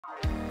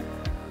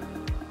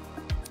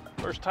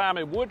First time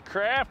at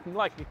Woodcraft, I'm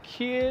like a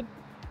kid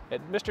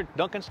at Mr.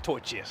 Duncan's Toy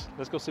Chest.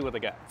 Let's go see what they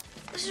got.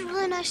 This is a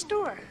really nice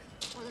store.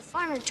 One of the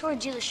finer toy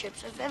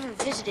dealerships I've ever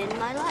visited in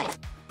my life.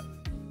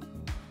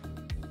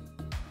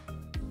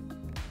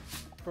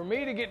 For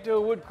me to get to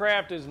a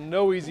Woodcraft is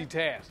no easy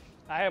task.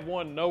 I have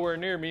one nowhere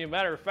near me. As a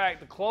matter of fact,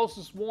 the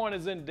closest one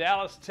is in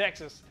Dallas,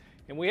 Texas,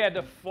 and we had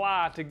to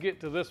fly to get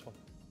to this one.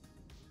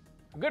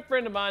 A good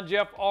friend of mine,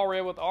 Jeff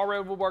Allred with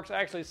Allred Woodworks,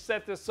 actually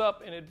set this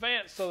up in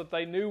advance so that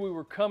they knew we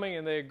were coming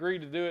and they agreed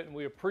to do it, and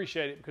we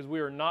appreciate it because we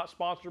are not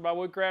sponsored by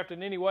Woodcraft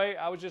in any way.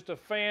 I was just a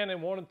fan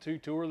and wanted to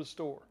tour the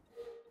store.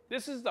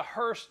 This is the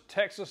Hurst,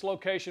 Texas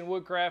location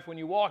Woodcraft. When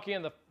you walk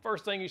in, the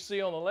first thing you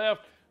see on the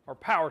left are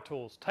power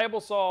tools,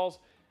 table saws,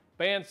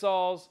 band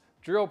saws,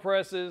 drill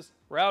presses,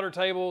 router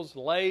tables,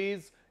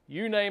 lathes,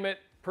 you name it,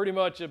 pretty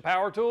much a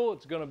power tool,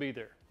 it's gonna be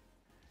there.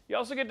 You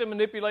also get to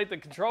manipulate the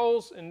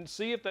controls and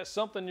see if that's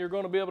something you're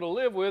going to be able to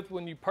live with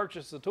when you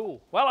purchase the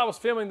tool. While I was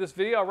filming this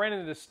video, I ran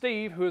into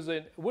Steve, who is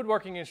a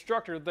woodworking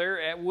instructor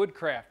there at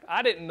Woodcraft.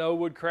 I didn't know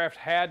Woodcraft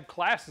had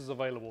classes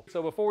available.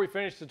 So before we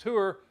finish the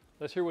tour,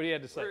 let's hear what he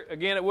had to say.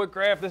 Again at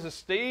Woodcraft, this is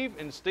Steve,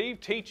 and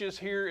Steve teaches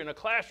here in a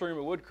classroom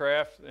at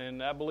Woodcraft,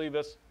 and I believe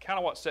that's kind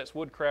of what sets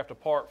Woodcraft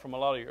apart from a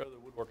lot of your other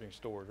woodworking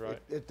stores, right?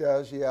 It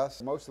does,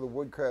 yes. Most of the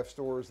Woodcraft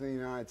stores in the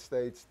United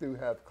States do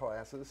have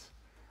classes,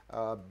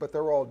 but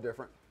they're all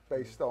different,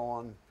 based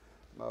on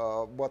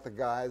what the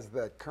guys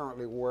that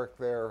currently work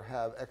there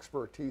have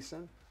expertise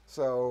in.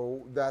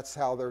 So that's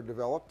how they're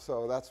developed.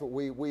 So that's what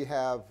we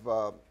have.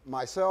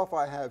 Myself,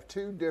 I have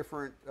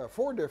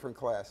four different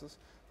classes,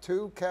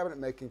 2 cabinet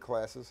making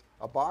classes,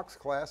 a box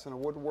class, and a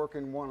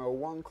woodworking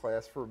 101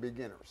 class for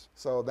beginners.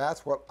 So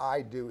that's what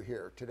I do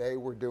here. Today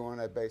we're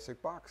doing a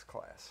basic box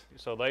class.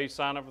 So they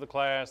sign up for the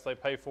class, they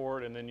pay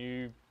for it, and then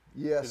you...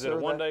 Yes, is it a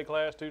one-day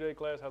class, 2-day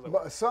class? How's that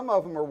work? Some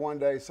of them are 1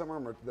 day, some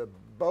of them are,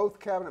 both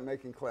cabinet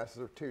making classes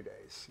are 2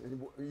 days, and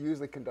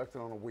usually conducted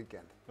on a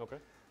weekend. Okay.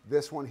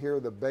 This one here,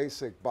 the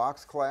basic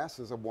box class,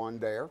 is a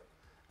 1-dayer.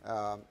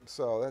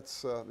 So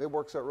that's, it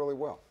works out really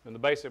well. In the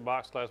basic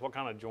box class, what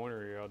kind of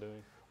joinery are y'all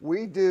doing?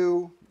 We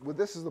do, well,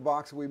 this is the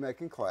box we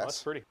make in class. Oh,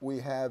 that's pretty. We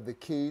have the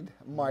keyed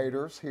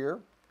miters here,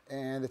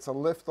 and it's a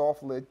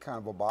lift-off lid kind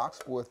of a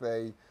box with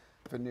a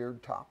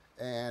veneered top.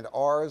 And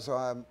ours,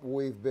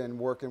 we've been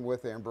working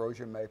with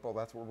ambrosia maple.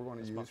 That's what we're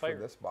going to use for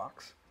this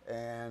box.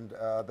 And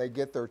they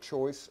get their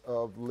choice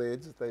of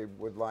lids that they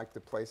would like to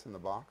place in the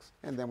box,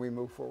 and then we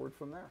move forward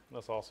from there.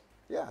 That's awesome.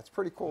 Yeah, it's a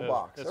pretty cool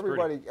box.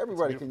 Everybody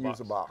can use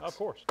a box. Of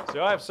course.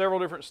 So I have several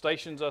different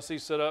stations I see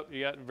set up.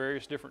 You got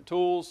various different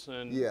tools,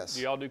 and yes.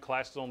 Do y'all do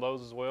classes on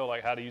those as well,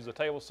 like how to use a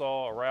table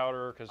saw, a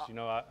router? Because you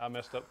know I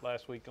messed up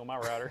last week on my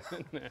router.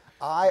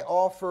 I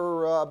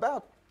offer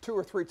about 2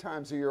 or 3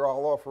 times a year.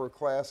 I'll offer a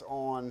class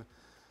on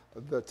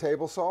the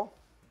table saw,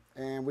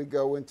 and we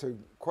go into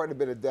quite a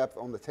bit of depth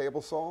on the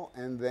table saw,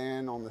 and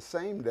then on the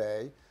same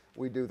day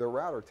we do the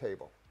router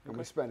table. And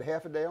we spend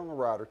half a day on the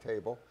router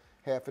table,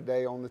 half a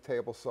day on the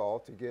table saw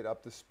to get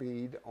up to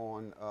speed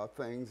on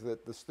things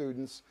that the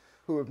students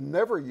who have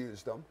never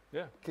used them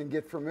can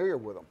get familiar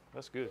with them.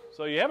 That's good.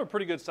 So you have a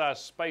pretty good sized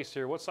space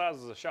here. What size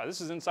is the shop?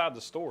 This is inside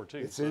the store too.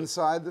 It's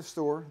inside the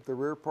store, the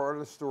rear part of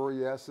the store,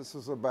 yes. This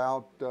is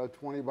about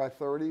 20 by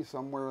 30,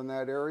 somewhere in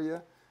that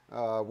area.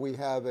 We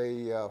have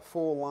a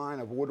full line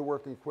of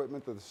woodworking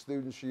equipment that the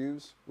students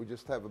use. We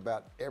just have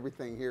about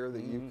everything here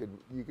that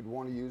you could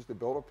want to use to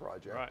build a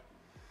project. Right.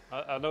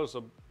 I notice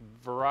a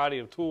variety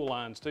of tool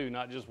lines too,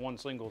 not just one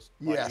single.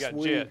 Yes, you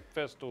got Jet,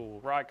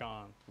 Festool,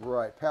 Rikon.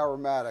 Right,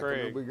 Powermatic.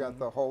 Kreg. I mean, we got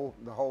the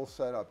whole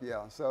setup.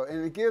 Yeah. So,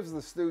 and it gives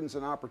the students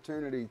an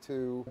opportunity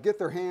to get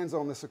their hands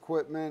on this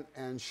equipment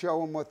and show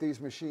them what these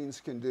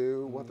machines can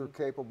do, what they're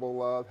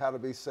capable of, how to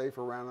be safe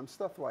around them,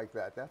 stuff like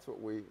that. That's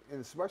what we,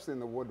 and especially in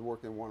the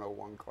Woodworking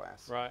 101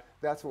 class. Right.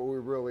 That's what we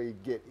really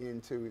get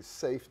into, is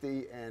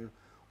safety and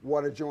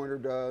what a joiner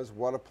does,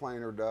 what a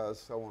planer does,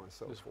 so on and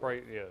so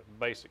forth. Yeah,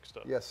 basic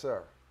stuff. Yes,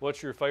 sir.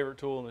 What's your favorite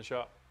tool in the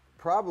shop?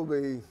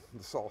 Probably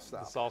the saw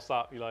stop. The saw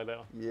stop, you like that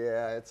one?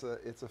 Yeah, it's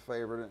a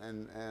favorite,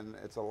 and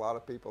it's a lot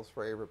of people's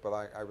favorite, but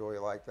I really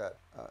like that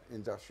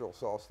industrial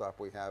saw stop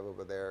we have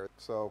over there.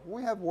 So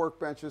we have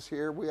workbenches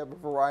here. We have a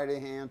variety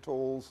of hand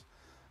tools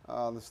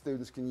the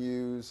students can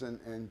use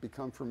and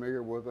become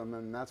familiar with them,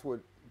 and that's what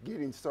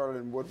getting started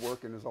in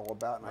woodworking is all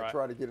about, and I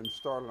try to get them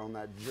started on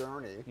that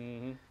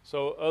journey.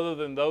 So other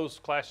than those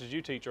classes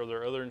you teach, are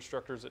there other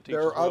instructors that teach There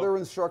as are well? other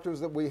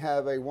instructors that we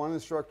have. One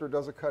instructor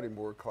does a cutting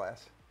board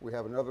class. We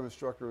have another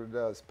instructor who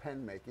does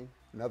pen making.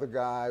 Another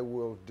guy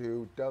will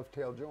do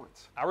dovetail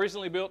joints. I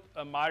recently built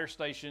a miter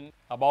station.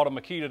 I bought a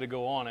Makita to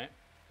go on it,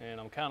 and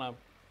I'm kind of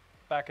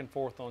back and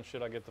forth on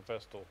should I get the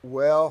Festool.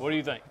 Well, what do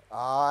you think?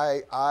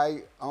 I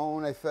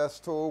own a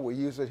Festool. We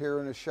use it here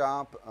in the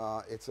shop.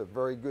 It's a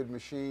very good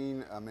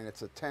machine. I mean,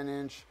 it's a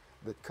 10-inch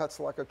that cuts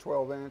like a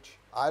 12-inch.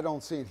 I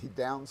don't see any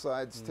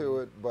downsides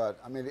to it, but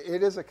I mean,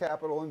 it is a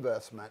capital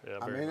investment. Yeah,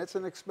 I mean, it's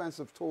an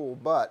expensive tool,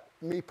 but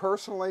me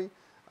personally,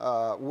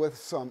 with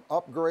some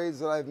upgrades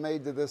that I've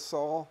made to this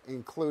saw,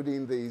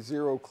 including the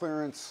zero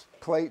clearance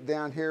plate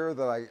down here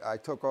that I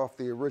took off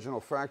the original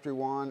factory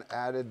one,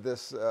 added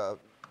this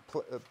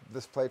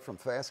this plate from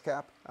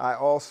FastCap. I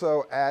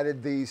also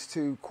added these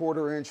 2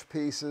 1/4-inch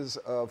pieces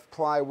of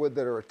plywood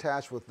that are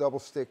attached with double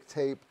stick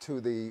tape to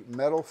the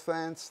metal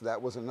fence.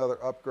 That was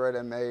another upgrade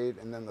I made.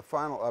 And then the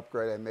final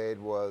upgrade I made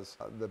was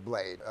the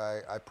blade.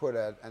 I put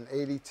an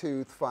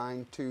 80-tooth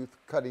fine tooth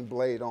cutting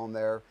blade on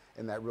there,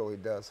 and that really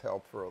does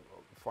help for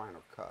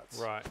finer cuts.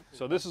 Right.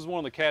 So this is one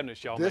of the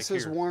cabinets y'all make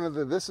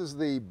here. This is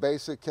the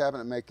basic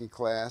cabinet making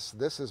class.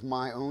 This is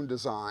my own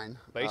design.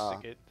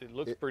 Basic. It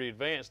looks pretty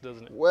advanced,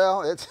 doesn't it?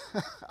 Well, it's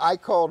I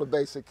call it a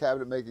basic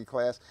cabinet making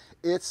class.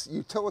 It's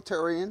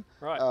utilitarian.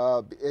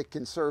 Right. It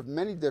can serve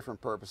many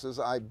different purposes.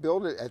 I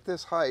built it at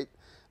this height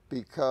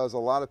because a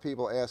lot of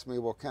people ask me,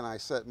 well, can I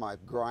set my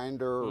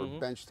grinder or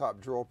benchtop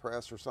drill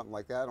press or something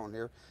like that on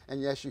here?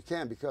 And yes, you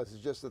can, because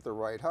it's just at the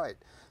right height.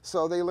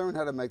 So they learn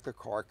how to make the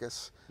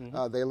carcass.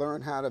 They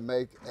learn how to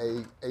make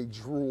a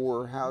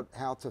drawer,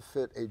 how to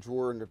fit a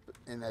drawer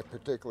in a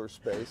particular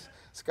space.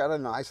 It's got a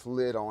nice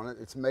lid on it.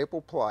 It's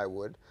maple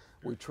plywood.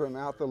 We trim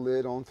out the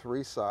lid on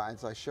 3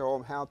 sides. I show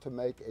them how to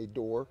make a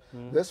door.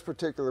 This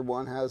particular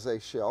one has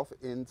a shelf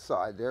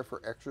inside there for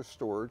extra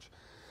storage.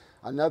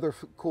 Another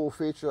cool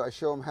feature, I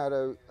show them how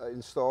to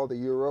install the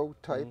Euro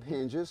type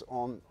hinges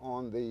on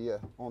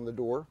the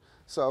door.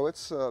 So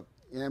it's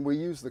and we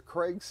use the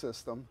Kreg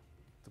system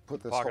to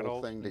put this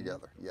whole thing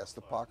together. Yes,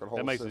 the pocket hole.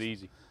 That makes system. it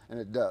easy. And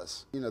it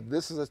does. You know,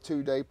 this is a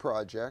 2-day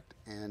project,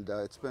 and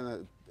it's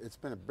been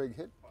a big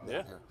hit.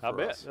 Yeah, I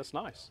bet. That's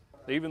nice.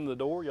 Even the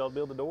door, y'all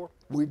build the door?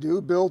 We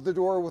do build the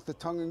door with the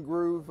tongue and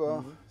groove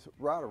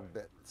router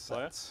bit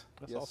sets. Oh,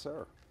 yeah? That's awesome.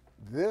 Sir.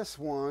 This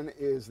one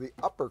is the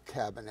upper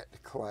cabinet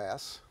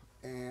class.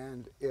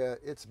 And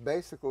it's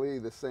basically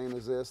the same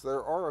as this.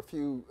 There are a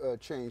few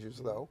changes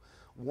though.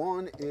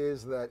 One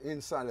is that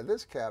inside of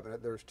this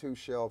cabinet there's 2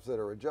 shelves that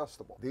are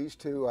adjustable. These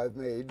 2 I've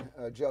made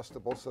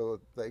adjustable so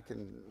that they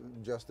can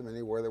adjust them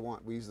anywhere they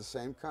want. We use the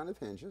same kind of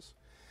hinges.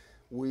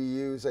 We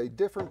use a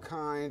different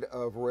kind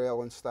of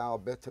rail and style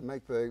bit to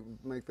make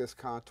this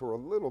contour a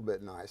little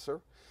bit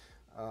nicer.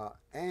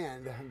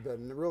 And the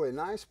really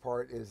nice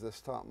part is this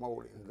top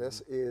molding.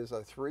 This is a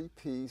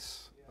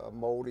 3-piece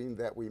molding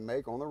that we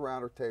make on the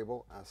router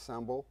table,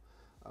 assemble,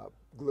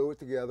 glue it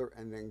together,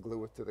 and then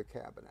glue it to the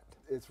cabinet.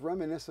 It's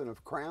reminiscent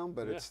of crown,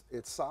 but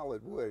it's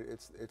solid wood.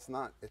 It's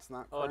not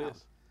crown. Oh, it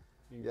is.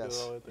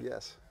 Yes,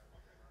 yes.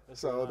 That's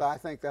so nice. I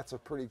think that's a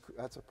pretty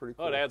cool.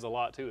 Oh, it adds a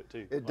lot to it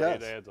too. It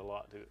does. It adds a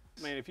lot to it.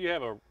 I mean, if you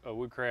have a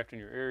woodcraft in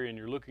your area and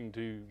you're looking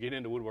to get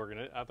into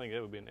woodworking, I think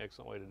that would be an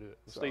excellent way to do it.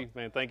 So, Steve,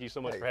 man, thank you so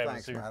much for having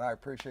us here. Thanks, Matt. I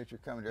appreciate you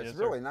coming. It's Yes,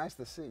 really sir. nice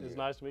to see you. It's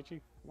nice to meet you.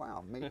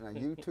 Wow, meeting a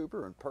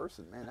YouTuber in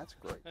person, man, that's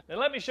great. And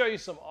let me show you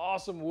some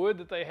awesome wood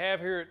that they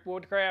have here at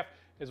Woodcraft,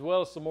 as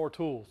well as some more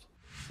tools.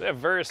 They have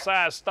various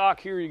size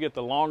stock here. You get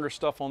the longer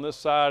stuff on this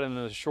side and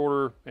the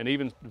shorter, and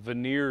even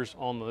veneers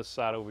on this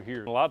side over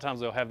here. A lot of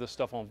times they'll have this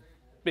stuff on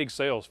big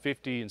sales,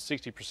 50 and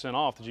 60%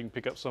 off, that you can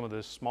pick up some of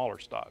this smaller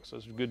stock. So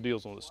there's good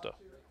deals on this stuff.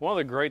 One of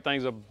the great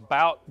things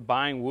about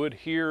buying wood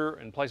here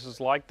and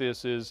places like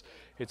this is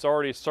it's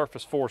already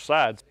surfaced 4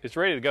 sides. It's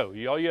ready to go.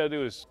 All you gotta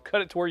do is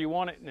cut it to where you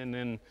want it and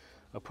then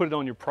put it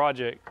on your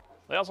project.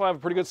 They also have a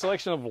pretty good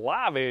selection of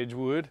live edge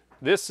wood.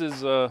 This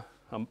is a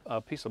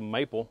piece of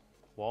maple,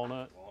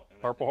 walnut,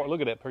 purple heart.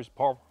 Look at that piece of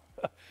purple,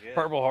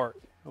 purple heart.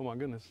 Oh my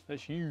goodness,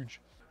 that's huge.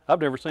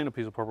 I've never seen a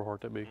piece of purple heart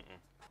that big.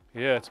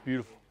 Yeah, it's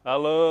beautiful. I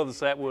love the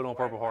sapwood on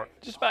Purple Heart.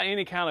 Just about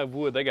any kind of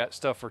wood. They got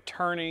stuff for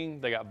turning.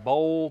 They got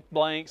bowl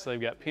blanks. They've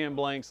got pin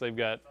blanks. They've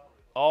got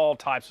all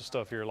types of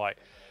stuff here, like,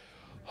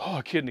 oh,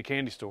 a kid in a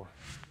candy store.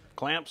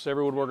 Clamps.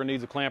 Every woodworker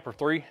needs a clamp or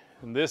 3.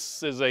 And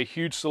this is a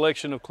huge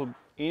selection of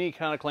any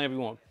kind of clamp you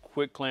want.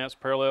 Quick clamps,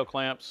 parallel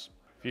clamps.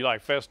 If you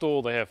like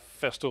Festool, they have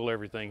Festool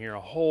everything here.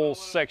 A whole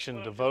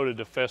section devoted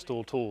to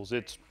Festool tools.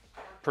 It's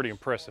pretty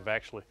impressive,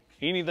 actually.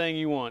 Anything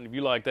you want. If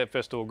you like that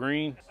Festool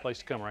green, place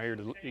to come right here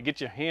to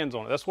get your hands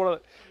on it. That's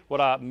what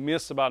I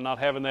miss about not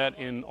having that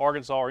in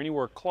Arkansas or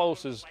anywhere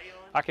close, is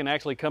I can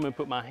actually come and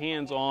put my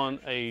hands on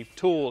a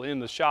tool in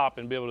the shop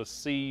and be able to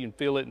see and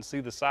feel it and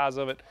see the size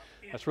of it.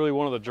 That's really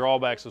one of the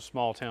drawbacks of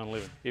small town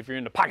living. If you're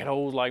into pocket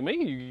holes like me,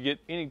 you can get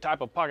any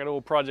type of pocket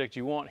hole project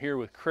you want here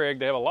with Kreg.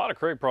 They have a lot of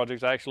Kreg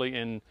projects actually,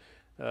 and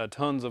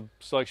tons of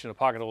selection of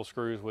pocket hole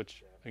screws,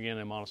 which again,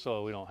 in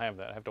Monticello, we don't have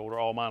that. I have to order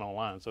all mine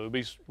online. So it'd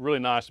be really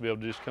nice to be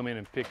able to just come in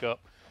and pick up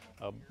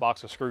a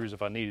box of screws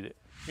if I needed it.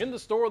 In the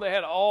store, they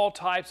had all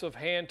types of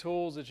hand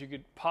tools that you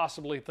could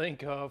possibly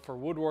think of for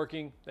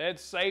woodworking. They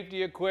had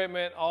safety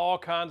equipment, all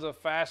kinds of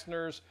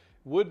fasteners,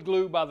 wood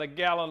glue by the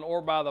gallon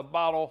or by the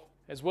bottle,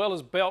 as well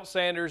as belt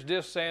sanders,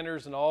 disc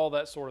sanders, and all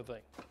that sort of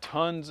thing.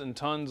 Tons and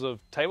tons of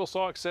table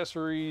saw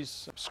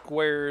accessories,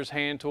 squares,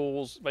 hand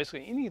tools,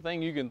 basically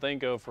anything you can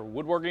think of for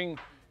woodworking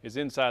is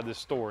inside this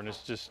store, and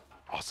it's just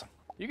awesome.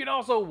 You can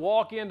also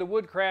walk into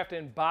Woodcraft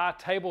and buy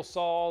table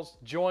saws,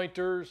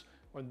 jointers,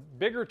 or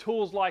bigger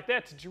tools like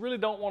that you really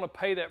don't want to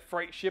pay that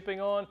freight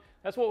shipping on.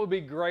 That's what would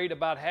be great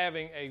about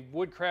having a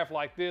Woodcraft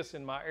like this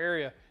in my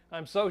area.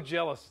 I'm so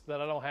jealous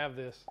that I don't have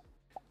this.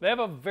 They have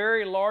a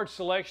very large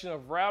selection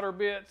of router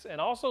bits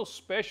and also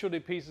specialty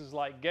pieces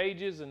like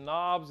gauges and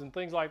knobs and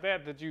things like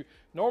that that you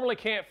normally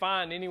can't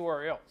find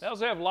anywhere else. They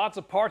also have lots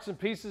of parts and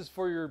pieces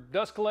for your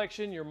dust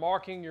collection, your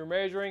marking, your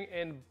measuring,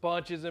 and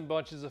bunches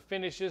of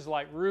finishes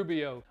like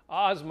Rubio,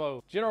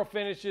 Osmo, General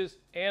Finishes,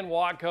 and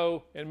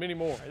Watco, and many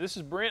more. This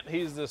is Brent.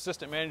 He's the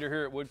assistant manager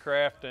here at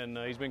Woodcraft, and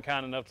he's been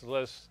kind enough to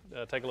let us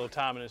take a little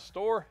time in his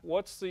store.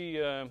 What's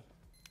the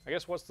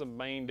what's the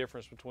main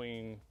difference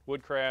between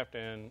Woodcraft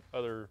and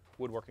other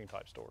woodworking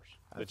type stores,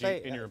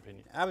 in your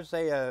opinion? I would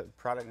say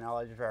product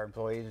knowledge for our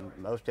employees.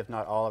 Most, if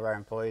not all of our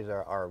employees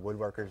are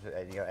woodworkers,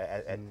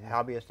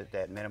 hobbyists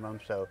at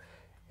minimum. So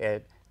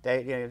it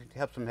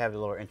helps them have a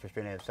little interest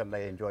in it, something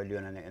they enjoy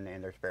doing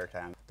in their spare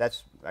time.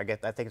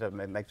 I think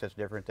it makes us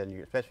different than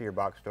especially your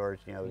box stores.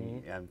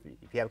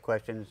 If you have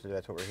questions,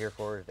 that's what we're here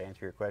for, is to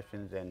answer your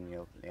questions,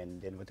 and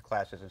then with the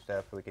classes and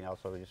stuff, we can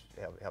also just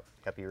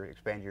help you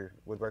expand your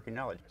woodworking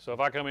knowledge. So if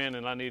I come in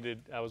and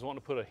I was wanting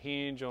to put a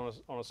hinge on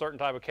a certain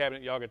type of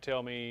cabinet, y'all could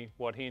tell me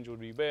what hinge would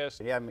be best.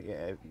 Yeah,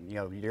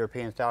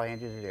 European style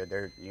hinges,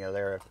 they're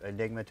an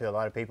enigma to a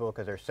lot of people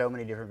because there's so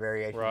many different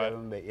variations of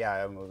them.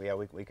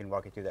 But we can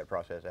walk you through that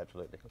process,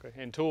 absolutely. Okay,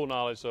 and tool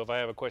knowledge. So if I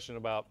have a question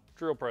about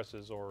drill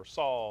presses or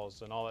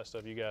saws and all that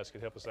stuff, you guys could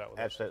help us out with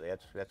that. Absolutely,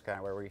 that's kind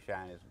of where we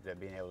shine, is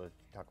being able to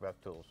talk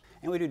about tools.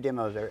 And we do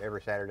demos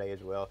every Saturday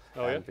as well.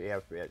 Oh, yeah?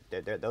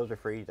 Those are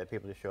free, that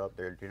people just show up.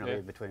 They're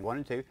generally between 1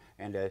 and 2,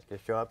 and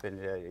just show up, and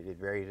it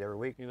varies every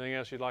week. Anything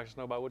else you'd like us to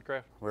know about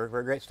Woodcraft? We're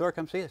a great store.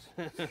 Come see us.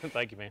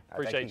 Thank you, man.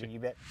 Appreciate you. You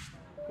bet.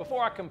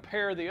 Before I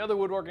compare the other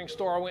woodworking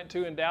store I went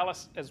to in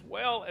Dallas, as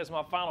well as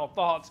my final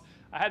thoughts,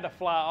 I had to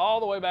fly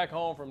all the way back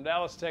home from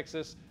Dallas,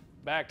 Texas,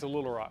 back to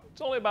Little Rock.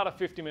 It's only about a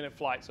 50-minute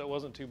flight, so it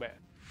wasn't too bad.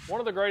 One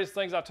of the greatest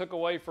things I took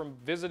away from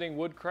visiting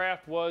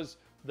Woodcraft was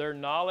their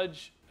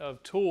knowledge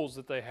of tools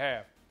that they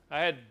have. I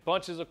had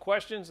bunches of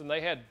questions and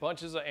they had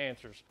bunches of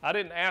answers. I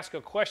didn't ask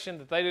a question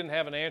that they didn't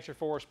have an answer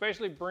for,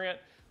 especially Brent,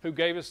 who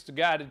gave us the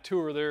guided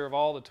tour there of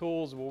all the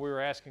tools while we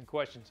were asking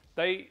questions.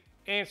 They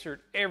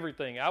answered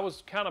everything. I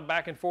was kind of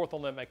back and forth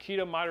on that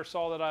Makita miter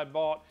saw that I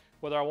bought,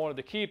 whether I wanted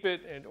to keep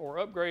it or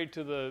upgrade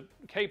to the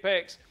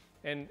Kapex,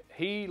 and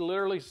he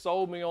literally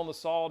sold me on the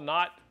saw,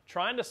 not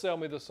trying to sell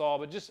me the saw,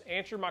 but just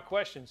answered my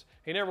questions.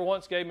 He never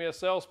once gave me a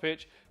sales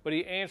pitch, but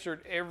he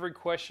answered every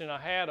question I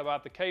had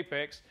about the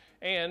Kapex,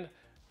 and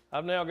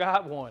I've now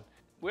got one.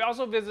 We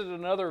also visited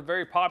another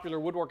very popular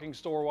woodworking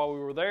store while we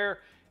were there,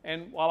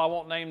 and while I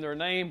won't name their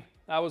name,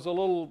 I was a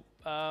little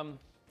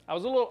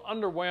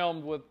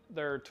underwhelmed with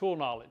their tool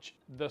knowledge.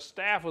 The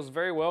staff was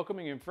very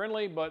welcoming and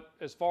friendly, but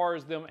as far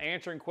as them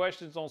answering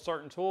questions on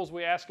certain tools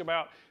we asked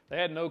about, they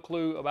had no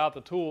clue about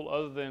the tool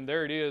other than,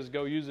 there it is,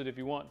 go use it if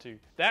you want to.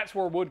 That's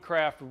where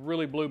Woodcraft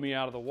really blew me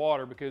out of the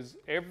water, because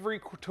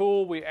every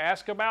tool we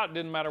asked about,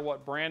 didn't matter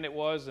what brand it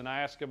was, and I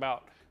asked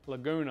about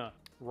Laguna,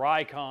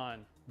 Rikon,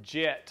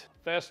 Jet,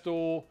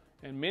 Festool,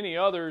 and many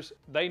others,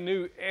 they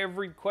knew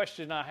every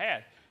question I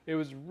had. It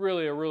was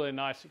really a really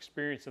nice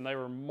experience, and they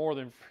were more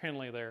than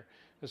friendly there,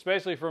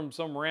 especially from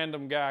some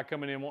random guy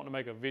coming in wanting to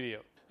make a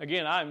video.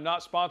 Again, I'm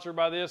not sponsored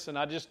by this, and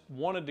I just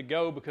wanted to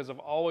go because I've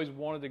always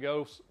wanted to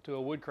go to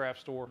a Woodcraft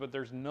store, but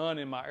there's none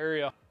in my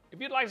area.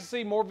 If you'd like to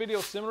see more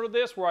videos similar to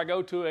this, where I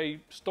go to a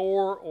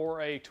store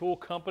or a tool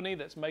company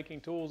that's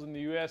making tools in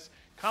the US,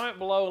 comment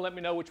below and let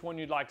me know which one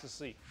you'd like to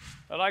see.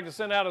 I'd like to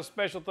send out a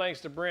special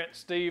thanks to Brent,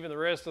 Steve, and the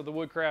rest of the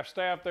Woodcraft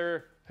staff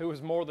there, who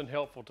was more than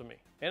helpful to me.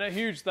 And a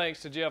huge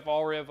thanks to Jeff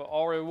Allred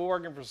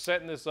Woodworking for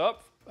setting this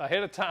up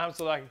ahead of time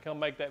so that I can come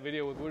make that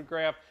video with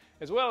Woodcraft,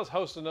 as well as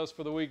hosting us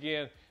for the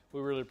weekend. We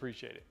really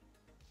appreciate it.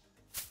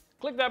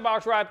 Click that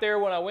box right there.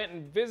 When I went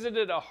and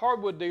visited a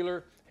hardwood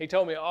dealer, he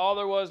told me all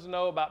there was to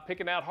know about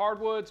picking out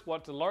hardwoods,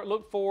 what to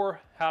look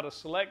for, how to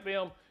select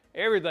them,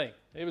 everything.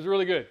 It was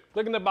really good.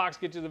 Click in the box,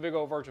 get you the big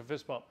old virtual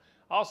fist pump.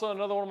 Also,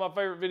 another one of my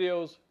favorite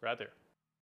videos right there.